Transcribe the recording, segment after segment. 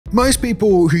Most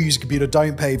people who use a computer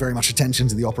don't pay very much attention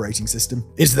to the operating system.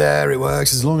 It's there, it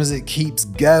works, as long as it keeps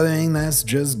going, that's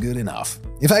just good enough.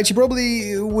 In fact, you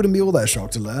probably wouldn't be all that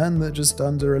shocked to learn that just a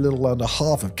little under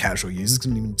half of casual users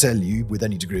can even tell you with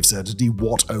any degree of certainty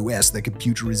what OS their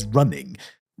computer is running.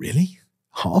 Really?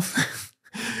 Half?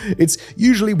 It's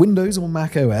usually Windows or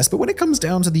Mac OS, but when it comes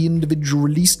down to the individual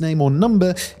release name or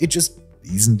number, it just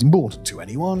isn't important to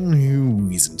anyone who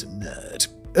isn't a nerd.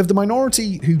 Of the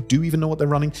minority who do even know what they're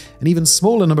running, an even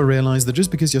smaller number realize that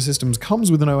just because your system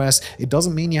comes with an OS, it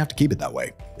doesn't mean you have to keep it that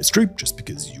way. It's true, just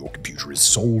because your computer is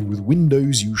sold with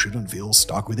Windows, you shouldn't feel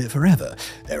stuck with it forever.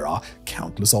 There are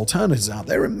countless alternatives out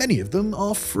there, and many of them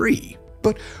are free.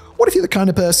 But what if you're the kind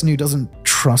of person who doesn't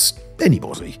trust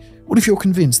anybody? What if you're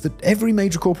convinced that every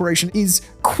major corporation is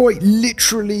quite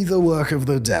literally the work of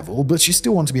the devil, but you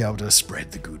still want to be able to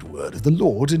spread the good word of the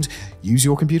Lord and use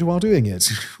your computer while doing it?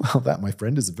 Well, that, my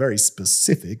friend, is a very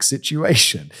specific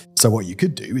situation. So what you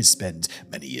could do is spend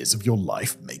many years of your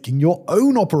life making your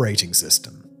own operating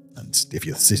system. And if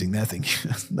you're sitting there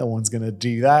thinking, no one's going to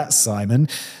do that, Simon,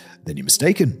 then you're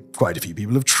mistaken. Quite a few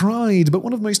people have tried, but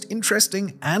one of the most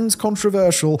interesting and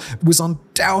controversial was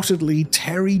undoubtedly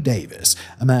Terry Davis,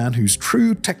 a man whose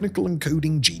true technical and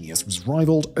coding genius was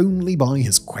rivaled only by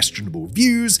his questionable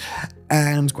views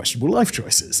and questionable life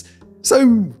choices.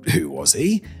 So, who was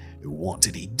he? What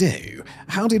did he do?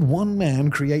 How did one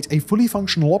man create a fully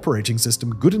functional operating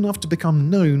system good enough to become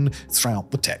known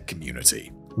throughout the tech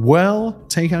community? Well,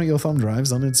 take out your thumb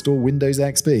drives, uninstall Windows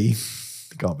XP.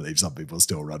 I can't believe some people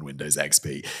still run Windows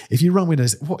XP. If you run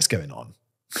Windows, what's going on?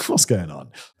 What's going on?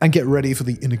 And get ready for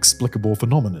the inexplicable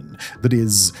phenomenon that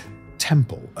is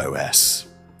TempleOS.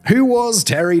 Who was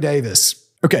Terry Davis?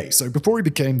 Okay, so before he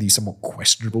became the somewhat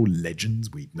questionable legends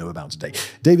we know about today,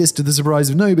 Davis, to the surprise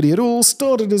of nobody at all,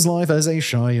 started his life as a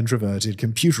shy, introverted,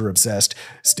 computer-obsessed,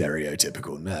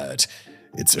 stereotypical nerd.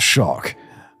 It's a shock,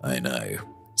 I know.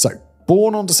 So,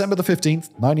 born on December the 15th,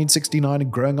 1969,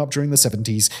 and growing up during the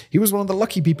 70s, he was one of the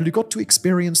lucky people who got to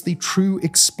experience the true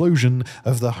explosion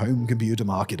of the home computer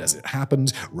market as it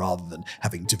happened, rather than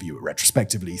having to view it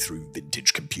retrospectively through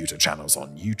vintage computer channels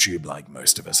on YouTube like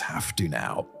most of us have to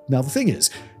now. Now, the thing is,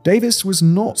 Davis was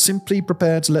not simply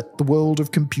prepared to let the world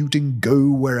of computing go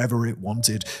wherever it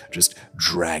wanted, just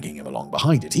dragging him along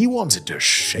behind it. He wanted to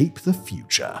shape the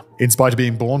future. In spite of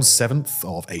being born seventh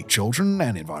of 8 children,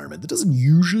 an environment that doesn't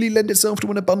usually lend itself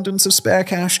to an abundance of spare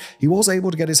cash, he was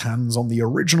able to get his hands on the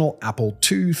original Apple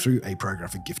II through a program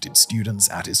for gifted students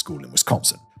at his school in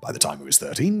Wisconsin. By the time he was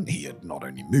 13, he had not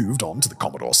only moved on to the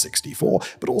Commodore 64,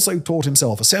 but also taught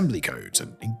himself assembly code,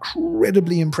 an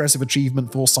incredibly impressive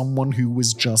achievement for someone who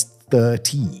was just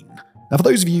 13. Now, for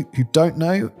those of you who don't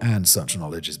know, and such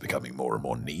knowledge is becoming more and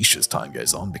more niche as time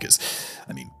goes on because,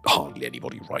 hardly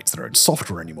anybody writes their own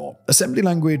software anymore, assembly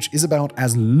language is about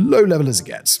as low level as it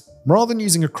gets. Rather than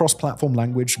using a cross-platform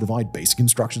language to provide basic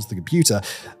instructions to the computer,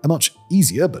 a much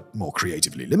easier but more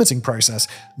creatively limiting process,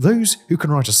 those who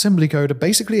can write assembly code are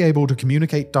basically able to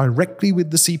communicate directly with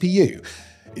the CPU.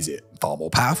 Is it far more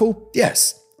powerful?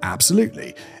 Yes,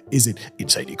 absolutely. Is it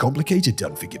insanely complicated,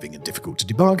 unforgiving, and difficult to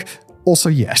debug? Also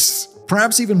yes.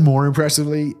 Perhaps even more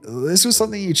impressively, this was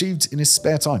something he achieved in his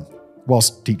spare time.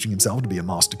 Whilst teaching himself to be a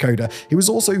master coder, he was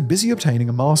also busy obtaining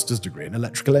a master's degree in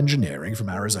electrical engineering from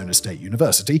Arizona State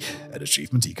University, an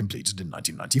achievement he completed in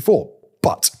 1994.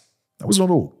 But that was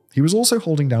not all. He was also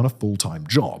holding down a full-time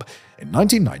job. In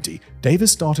 1990,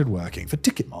 Davis started working for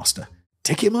Ticketmaster.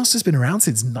 Ticketmaster's been around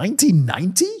since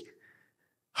 1990?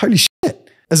 Holy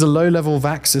shit! As a low-level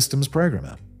VAX systems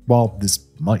programmer. While this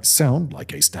might sound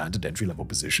like a standard entry-level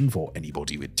position for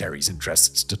anybody with Terry's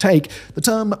interests to take, the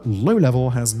term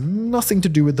low-level has nothing to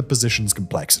do with the position's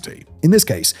complexity. In this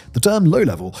case, the term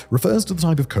low-level refers to the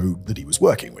type of code that he was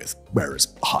working with.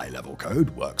 Whereas high-level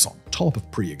code works on top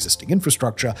of pre-existing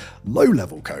infrastructure,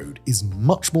 low-level code is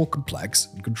much more complex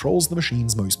and controls the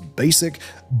machine's most basic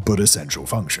but essential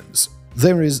functions.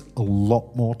 There is a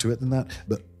lot more to it than that,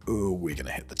 but we're going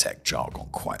to hit the tech jargon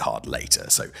quite hard later,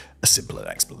 so a simpler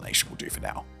explanation will do for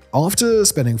now. After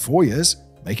spending 4 years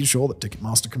making sure that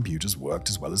Ticketmaster computers worked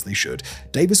as well as they should,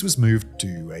 Davis was moved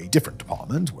to a different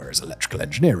department where his electrical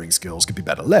engineering skills could be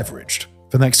better leveraged.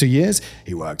 For the next 2 years,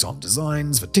 he worked on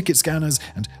designs for ticket scanners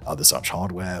and other such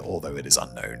hardware, although it is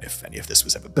unknown if any of this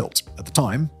was ever built. At the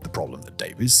time, the problem that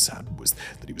Davis had was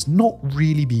that he was not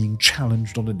really being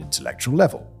challenged on an intellectual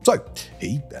level. So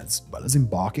he, as well as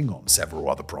embarking on several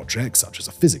other projects, such as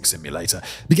a physics simulator,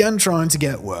 began trying to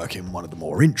get work in one of the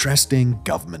more interesting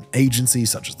government agencies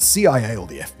such as the CIA or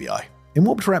the FBI. In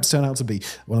what would perhaps turn out to be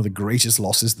one of the greatest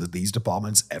losses that these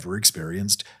departments ever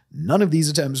experienced, none of these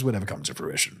attempts would ever come to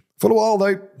fruition. For a while,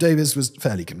 though, Davis was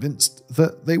fairly convinced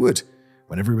that they would.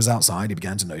 Whenever he was outside, he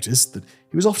began to notice that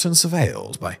he was often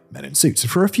surveilled by men in suits.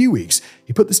 And for a few weeks,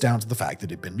 he put this down to the fact that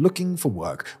he'd been looking for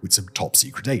work with some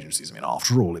top-secret agencies. I mean,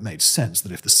 after all, it made sense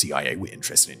that if the CIA were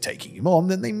interested in taking him on,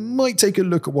 then they might take a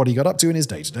look at what he got up to in his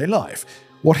day-to-day life.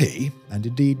 What he, and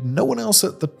indeed no one else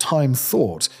at the time,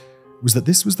 thought was that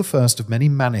this was the first of many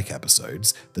manic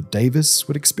episodes that Davis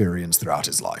would experience throughout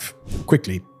his life.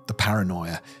 Quickly, the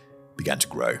paranoia began to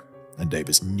grow, and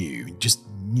Davis knew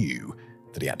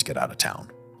that he had to get out of town.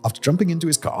 After jumping into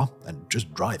his car and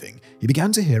just driving, he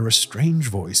began to hear a strange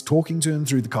voice talking to him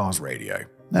through the car's radio.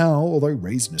 Now, although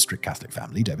raised in a strict Catholic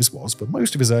family, Davis was, for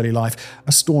most of his early life,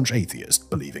 a staunch atheist,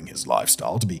 believing his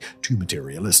lifestyle to be too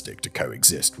materialistic to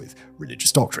coexist with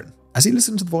religious doctrine. As he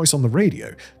listened to the voice on the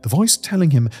radio, the voice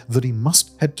telling him that he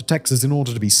must head to Texas in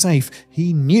order to be safe,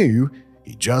 he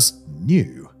just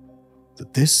knew,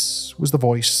 that this was the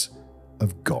voice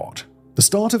of God. The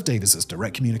start of Davis's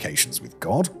direct communications with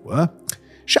God were,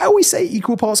 shall we say,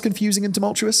 equal parts confusing and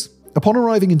tumultuous? Upon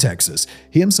arriving in Texas,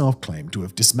 he himself claimed to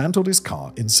have dismantled his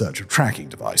car in search of tracking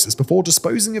devices before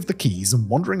disposing of the keys and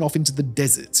wandering off into the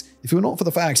desert. If it were not for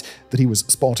the fact that he was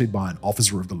spotted by an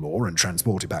officer of the law and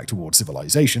transported back towards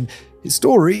civilization, his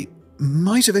story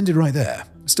might have ended right there.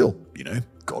 Still,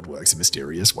 God works in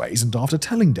mysterious ways, and after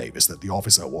telling Davis that the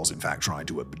officer was in fact trying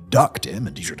to abduct him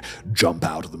and he should jump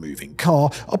out of the moving car,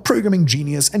 our programming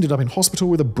genius ended up in hospital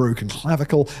with a broken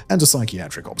clavicle and a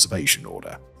psychiatric observation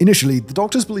order. Initially, the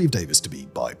doctors believed Davis to be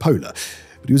bipolar,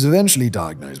 but he was eventually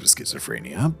diagnosed with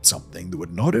schizophrenia, something that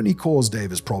would not only cause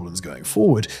Davis problems going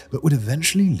forward, but would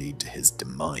eventually lead to his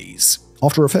demise.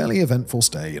 After a fairly eventful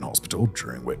stay in hospital,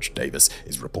 during which Davis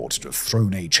is reported to have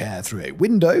thrown a chair through a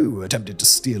window, attempted to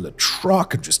steal a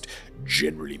truck, and just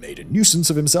generally made a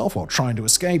nuisance of himself while trying to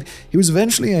escape, he was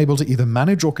eventually able to either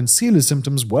manage or conceal his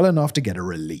symptoms well enough to get a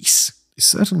release. It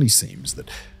certainly seems that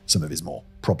some of his more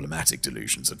problematic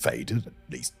delusions had faded, at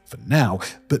least for now,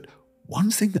 but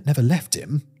one thing that never left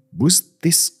him was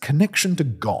this connection to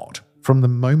God. From the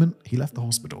moment he left the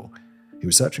hospital, he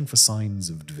was searching for signs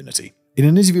of divinity. In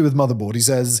an interview with Motherboard, he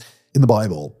says, in the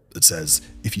Bible, it says,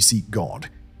 if you seek God,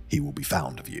 he will be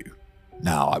found of you.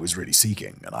 Now, I was really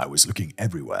seeking, and I was looking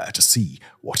everywhere to see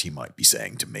what he might be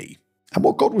saying to me. And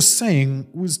what God was saying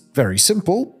was very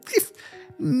simple, if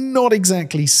not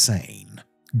exactly sane.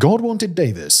 God wanted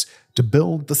Davis to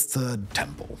build the third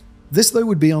temple. This, though,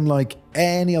 would be unlike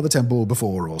any other temple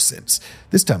before or since.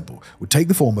 This temple would take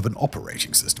the form of an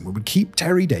operating system that would keep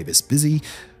Terry Davis busy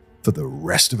for the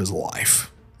rest of his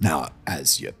life. Now,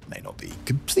 as you may not be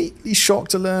completely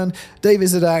shocked to learn,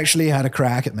 Davis had actually had a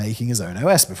crack at making his own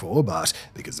OS before, but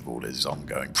because of all his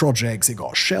ongoing projects, it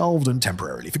got shelved and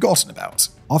temporarily forgotten about.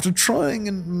 After trying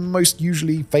and most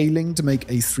usually failing to make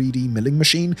a 3D milling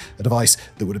machine, a device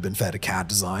that would have been fed a CAD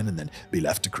design and then be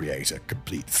left to create a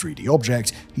complete 3D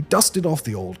object, he dusted off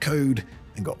the old code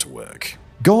and got to work.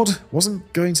 God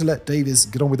wasn't going to let Davis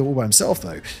get on with it all by himself,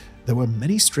 though. There were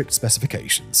many strict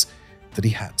specifications that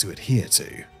he had to adhere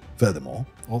to. Furthermore,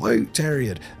 although Terry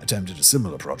had attempted a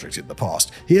similar project in the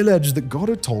past, he alleged that God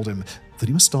had told him that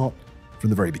he must start from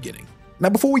the very beginning. Now,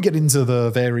 before we get into the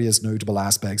various notable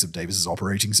aspects of Davis's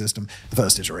operating system, the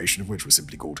first iteration of which was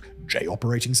simply called J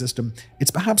Operating System, it's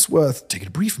perhaps worth taking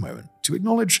a brief moment to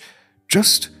acknowledge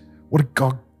just what a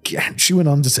gargantuan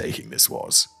undertaking this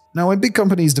was. Now, when big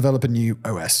companies develop a new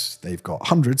OS, they've got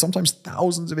hundreds, sometimes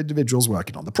thousands of individuals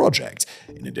working on the project.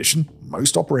 In addition,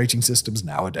 most operating systems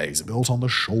nowadays are built on the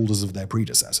shoulders of their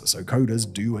predecessor, so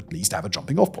coders do at least have a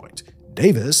jumping-off point.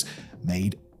 Davis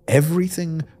made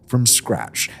everything from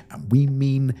scratch, and we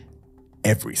mean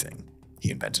everything. He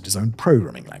invented his own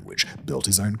programming language, built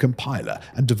his own compiler,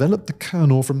 and developed the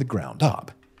kernel from the ground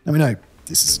up. Now, we know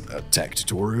this is a tech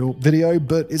tutorial video,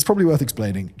 but it's probably worth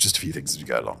explaining just a few things as we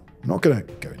go along. I'm not going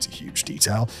to go into huge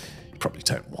detail, you probably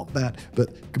don't want that,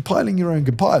 but compiling your own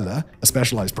compiler, a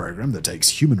specialized program that takes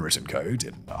human-written code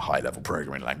in a high-level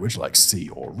programming language like C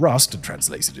or Rust and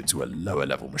translates it into a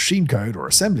lower-level machine code or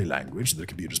assembly language that a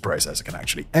computer's processor can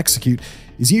actually execute,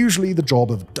 is usually the job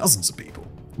of dozens of people.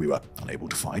 We were unable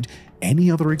to find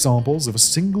any other examples of a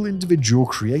single individual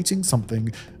creating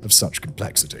something of such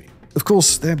complexity. Of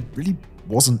course, there really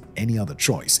wasn't any other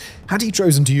choice. Had he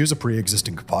chosen to use a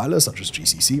pre-existing compiler such as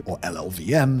GCC or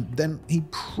LLVM, then he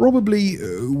probably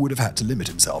would have had to limit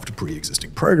himself to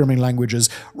pre-existing programming languages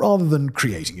rather than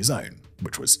creating his own,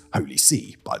 which was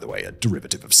HolyC, by the way, a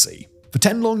derivative of C. For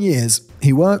 10 long years,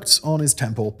 he worked on his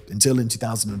temple until in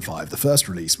 2005 the first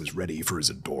release was ready for his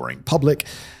adoring public,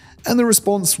 and the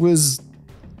response was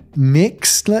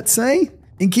mixed, let's say.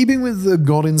 In keeping with the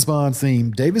God-inspired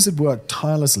theme, Davis had worked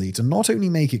tirelessly to not only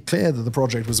make it clear that the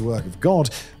project was a work of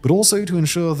God, but also to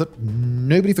ensure that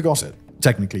nobody forgot it.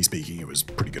 Technically speaking, it was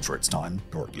pretty good for its time,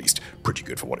 or at least pretty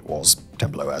good for what it was.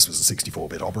 TempleOS was a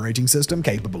 64-bit operating system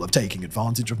capable of taking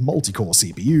advantage of multi-core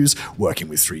CPUs, working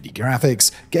with 3D graphics,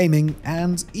 gaming,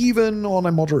 and even on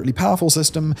a moderately powerful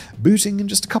system, booting in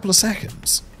just a couple of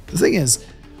seconds. The thing is,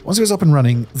 once it was up and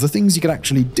running, the things you could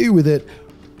actually do with it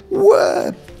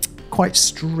were quite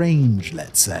strange,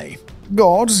 let's say.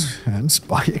 God, and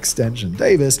by extension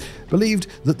Davis, believed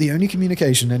that the only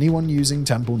communication anyone using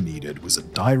Temple needed was a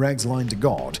direct line to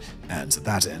God, and to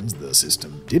that end, the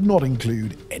system did not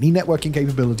include any networking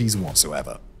capabilities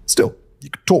whatsoever. Still, you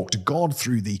could talk to God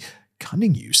through the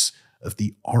cunning use of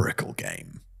the Oracle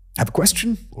game. Have a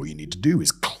question? All you need to do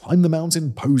is climb the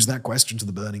mountain, pose that question to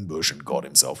the burning bush, and God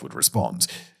himself would respond.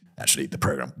 Actually, the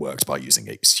program works by using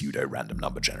a pseudo-random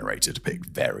number generator to pick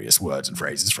various words and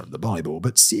phrases from the Bible,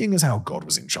 but seeing as how God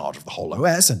was in charge of the whole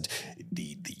OS and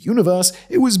indeed the universe,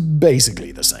 it was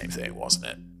basically the same thing, wasn't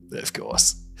it? Of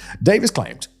course. Davis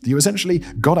claimed that you essentially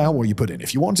got out what you put in.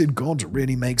 If you wanted God to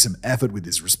really make some effort with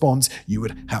his response, you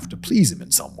would have to please him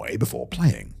in some way before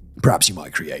playing. Perhaps you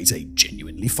might create a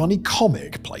genuinely funny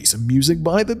comic, play some music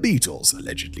by the Beatles,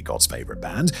 allegedly God's favorite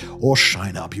band, or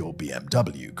shine up your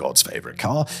BMW, God's favorite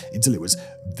car, until it was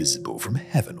visible from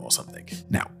heaven or something.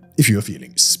 Now, if you're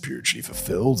feeling spiritually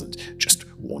fulfilled and just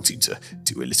wanting to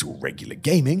do a little regular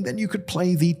gaming, then you could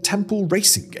play the Temple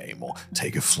racing game or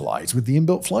take a flight with the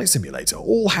inbuilt flight simulator,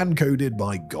 all hand-coded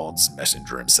by God's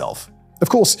messenger himself. Of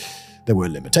course, there were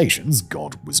limitations.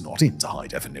 God was not into high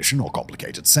definition or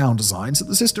complicated sound design, so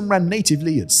the system ran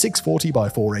natively at 640 by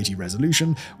 480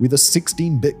 resolution with a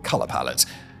 16-bit color palette.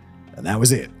 And that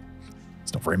was it.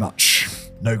 It's not very much.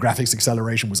 No graphics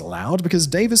acceleration was allowed because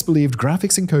Davis believed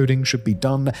graphics encoding should be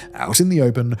done out in the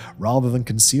open rather than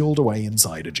concealed away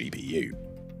inside a GPU.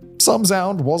 Some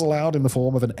sound was allowed in the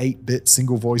form of an 8-bit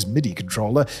single-voice MIDI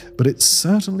controller, but it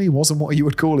certainly wasn't what you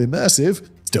would call immersive.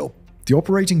 Still, the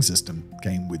operating system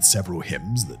came with several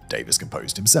hymns that Davis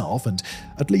composed himself, and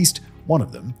at least one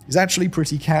of them is actually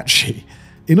pretty catchy.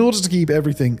 In order to keep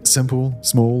everything simple,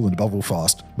 small, and above all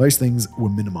fast, most things were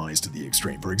minimized to the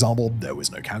extreme. For example, there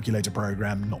was no calculator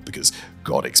program, not because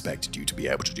God expected you to be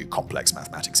able to do complex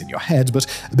mathematics in your head, but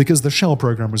because the shell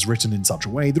program was written in such a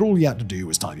way that all you had to do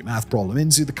was type your math problem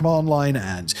into the command line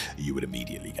and you would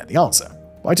immediately get the answer.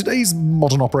 By today's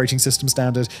modern operating system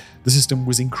standard, the system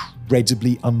was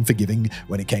incredibly unforgiving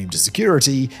when it came to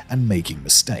security and making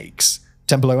mistakes.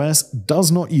 TempleOS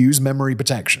does not use memory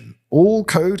protection. All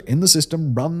code in the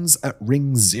system runs at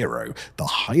ring 0, the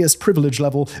highest privilege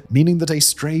level, meaning that a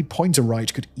stray pointer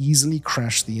write could easily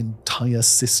crash the entire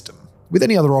system. With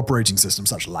any other operating system,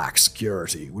 such lax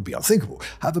security would be unthinkable.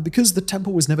 However, because the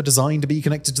Temple was never designed to be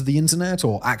connected to the internet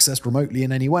or accessed remotely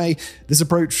in any way, this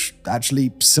approach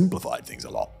actually simplified things a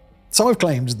lot. Some have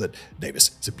claimed that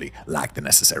Davis simply lacked the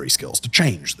necessary skills to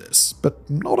change this. But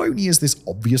not only is this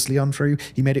obviously untrue,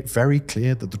 he made it very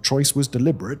clear that the choice was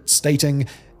deliberate, stating,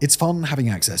 "It's fun having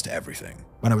access to everything.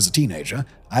 When I was a teenager,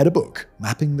 I had a book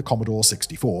mapping the Commodore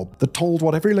 64 that told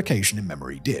what every location in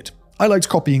memory did. I liked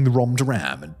copying the ROM to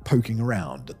RAM and poking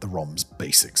around at the ROM's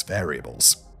basics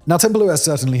variables." Now, TempleOS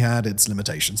certainly had its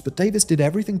limitations, but Davis did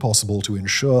everything possible to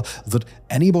ensure that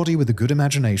anybody with a good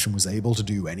imagination was able to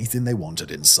do anything they wanted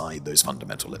inside those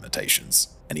fundamental limitations.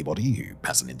 Anybody who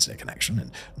has an internet connection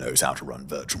and knows how to run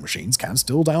virtual machines can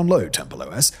still download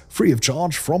TempleOS free of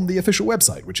charge from the official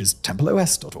website, which is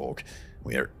templeos.org.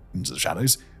 We're Into the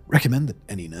Shadows recommend that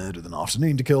any nerd with an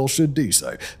afternoon to kill should do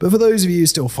so. But for those of you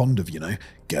still fond of,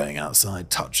 going outside,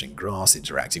 touching grass,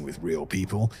 interacting with real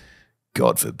people,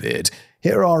 God forbid,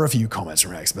 here are a few comments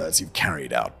from experts who've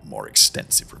carried out more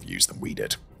extensive reviews than we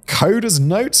did.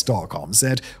 Codersnotes.com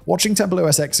said, "Watching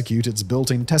TempleOS execute its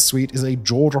built-in test suite is a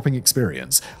jaw-dropping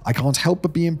experience. I can't help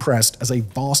but be impressed as a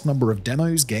vast number of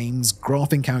demos, games,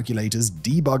 graphing calculators,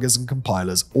 debuggers, and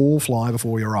compilers all fly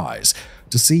before your eyes.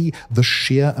 To see the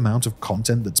sheer amount of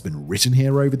content that's been written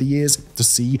here over the years, to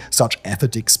see such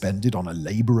effort expended on a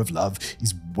labor of love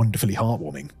is wonderfully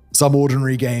heartwarming. Some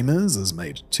Ordinary Gamers has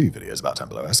made 2 videos about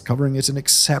TempleOS covering it in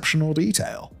exceptional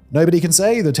detail. Nobody can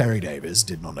say that Terry Davis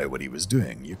did not know what he was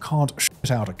doing. You can't shit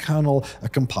out a kernel, a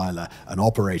compiler, an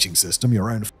operating system,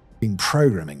 your own f***ing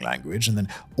programming language, and then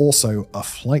also a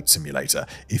flight simulator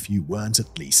if you weren't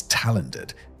at least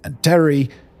talented. And Terry,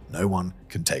 no one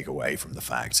can take away from the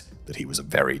fact that he was a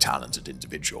very talented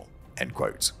individual." End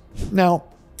quote. Now,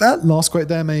 That last quote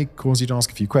there may cause you to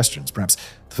ask a few questions, perhaps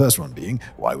the first one being,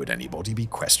 why would anybody be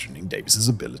questioning Davis's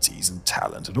abilities and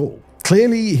talent at all?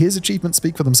 Clearly, his achievements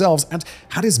speak for themselves, and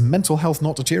had his mental health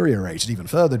not deteriorated even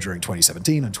further during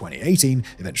 2017 and 2018,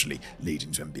 eventually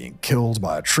leading to him being killed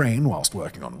by a train whilst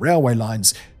working on railway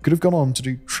lines, could have gone on to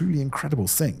do truly incredible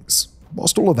things.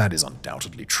 Whilst all of that is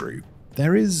undoubtedly true,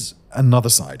 there is another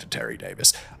side to Terry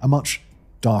Davis, a much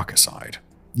darker side.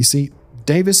 You see,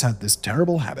 Davis had this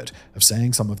terrible habit of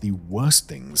saying some of the worst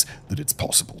things that it's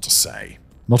possible to say.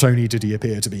 Not only did he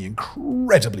appear to be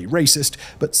incredibly racist,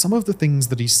 but some of the things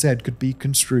that he said could be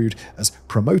construed as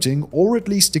promoting or at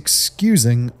least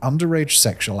excusing underage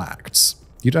sexual acts.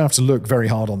 You don't have to look very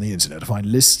hard on the internet to find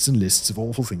lists and lists of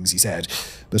awful things he said,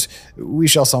 but we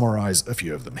shall summarize a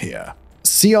few of them here.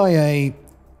 CIA,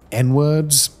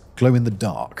 N-words, glow in the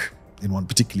dark. In one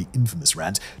particularly infamous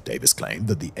rant, Davis claimed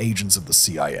that the agents of the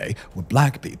CIA were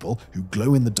black people who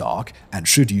glow in the dark, and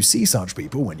should you see such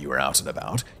people when you are out and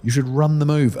about, you should run them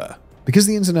over. Because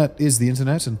the internet is the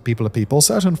internet and people are people,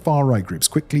 certain far-right groups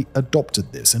quickly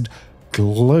adopted this, and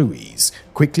glowies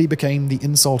quickly became the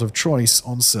insult of choice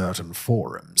on certain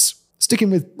forums.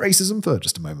 Sticking with racism for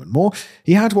just a moment more,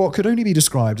 he had what could only be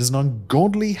described as an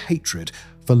ungodly hatred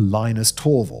for Linus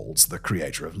Torvalds, the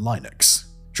creator of Linux.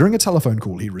 During a telephone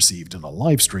call he received in a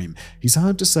live stream, he's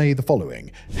heard to say the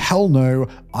following: "Hell no,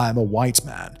 I am a white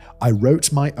man. I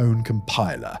wrote my own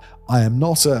compiler. I am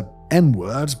not a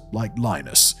N-word like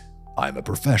Linus. I'm a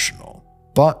professional."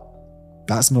 But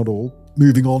that's not all.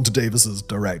 Moving on to Davis's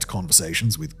direct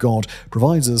conversations with God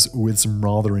provides us with some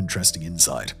rather interesting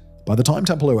insight. By the time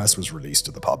TempleOS was released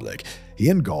to the public, he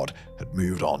and God had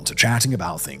moved on to chatting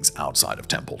about things outside of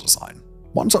temple design.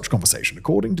 One such conversation,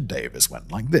 according to Davis,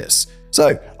 went like this.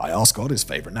 So, I asked God his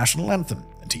favorite national anthem,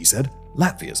 and he said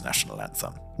Latvia's national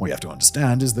anthem. What you have to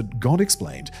understand is that God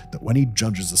explained that when he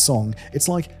judges a song, it's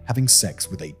like having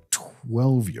sex with a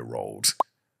 12-year-old.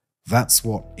 That's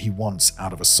what he wants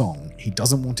out of a song. He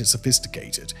doesn't want it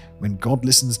sophisticated. When God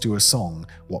listens to a song,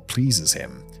 what pleases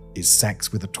him is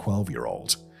sex with a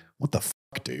 12-year-old. What the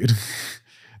fuck, dude?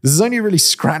 This is only really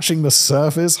scratching the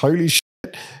surface. Holy shit.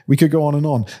 We could go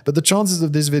on, but the chances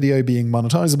of this video being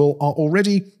monetizable are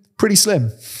already pretty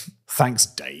slim. Thanks,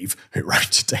 Dave, who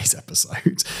wrote today's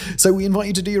episode. So we invite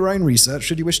you to do your own research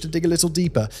should you wish to dig a little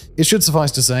deeper. It should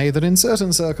suffice to say that in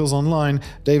certain circles online,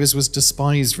 Davis was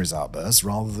despised for his outbursts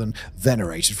rather than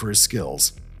venerated for his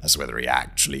skills. As to whether he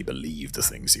actually believed the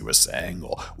things he was saying,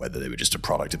 or whether they were just a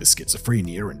product of his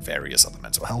schizophrenia and various other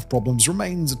mental health problems,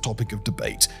 remains a topic of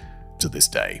debate to this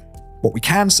day. What we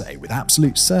can say with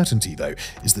absolute certainty, though,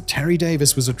 is that Terry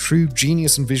Davis was a true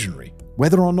genius and visionary.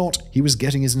 Whether or not he was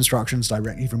getting his instructions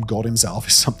directly from God himself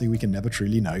is something we can never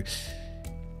truly know.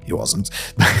 He wasn't.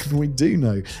 But we do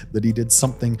know that he did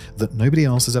something that nobody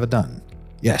else has ever done.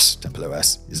 Yes,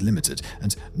 TempleOS is limited,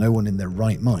 and no one in their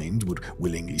right mind would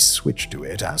willingly switch to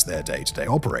it as their day-to-day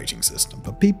operating system,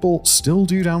 but people still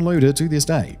do download it to this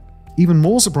day. Even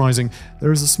more surprising,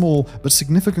 there is a small but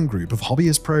significant group of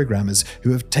hobbyist programmers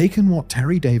who have taken what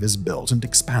Terry Davis built and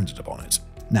expanded upon it.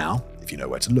 Now, if you know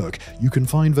where to look, you can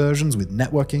find versions with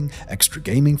networking, extra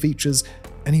gaming features,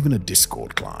 and even a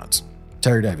Discord client.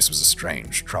 Terry Davis was a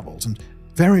strange, troubled, and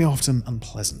very often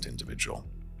unpleasant individual.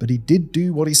 But he did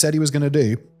do what he said he was going to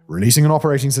do. Releasing an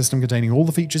operating system containing all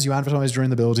the features you advertise during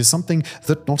the build is something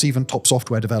that not even top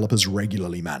software developers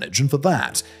regularly manage, and for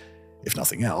that, if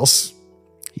nothing else,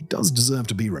 he does deserve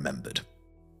to be remembered.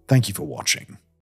 Thank you for watching.